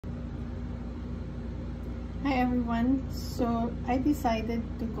Hi everyone, so I decided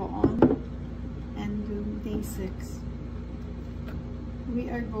to go on and do day 6.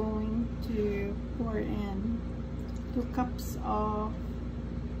 We are going to pour in 2 cups of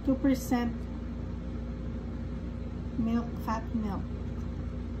 2% milk, fat milk,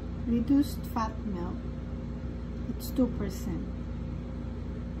 reduced fat milk. It's 2%.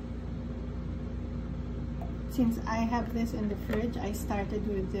 Since I have this in the fridge, I started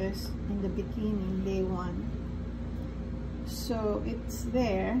with this in the beginning, day 1. So it's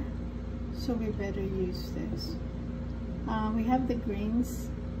there, so we better use this. We have the grains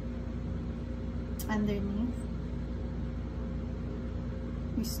underneath.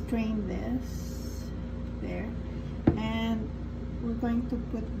 We strain this there, and we're going to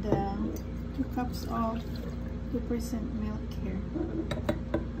put the 2 cups of 2% milk here.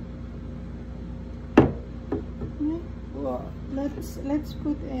 Well, let's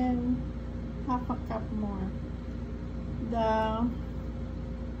put in half a cup more.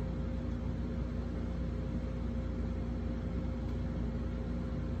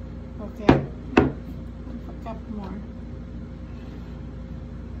 Okay, half a cup more.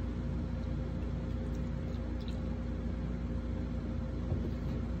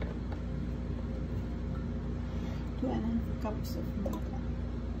 Two and a half cups of milk.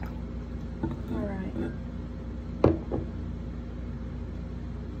 All right.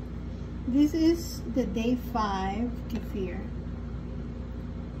 This is the day 5 kefir.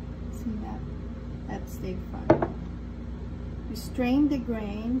 See that? That's day 5. We strain the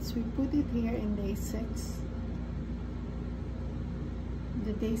grains. We put it here in day 6.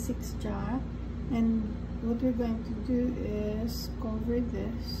 The day 6 jar. And what we're going to do is cover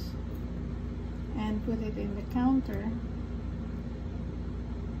this and put it in the counter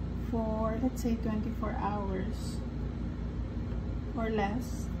for, let's say, 24 hours or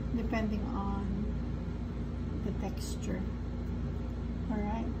less, depending on the texture. All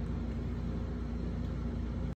right.